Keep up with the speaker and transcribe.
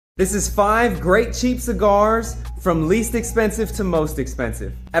This is 5 great cheap cigars from least expensive to most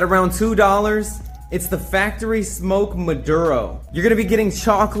expensive. At around $2, it's the Factory Smoke Maduro. You're gonna be getting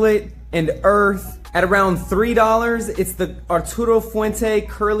chocolate and earth. At around $3, it's the Arturo Fuente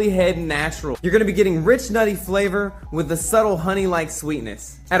Curly Head Natural. You're gonna be getting rich nutty flavor with a subtle honey-like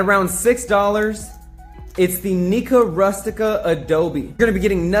sweetness. At around $6, it's the Nica Rustica Adobe. You're gonna be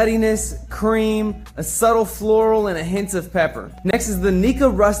getting nuttiness, cream, a subtle floral, and a hint of pepper. Next is the Nica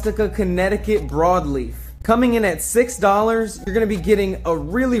Rustica Connecticut Broadleaf. Coming in at $6, you're gonna be getting a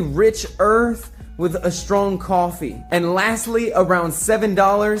really rich earth with a strong coffee. And lastly, around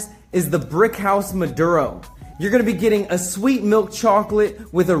 $7 is the Brick House Maduro. You're gonna be getting a sweet milk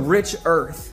chocolate with a rich earth.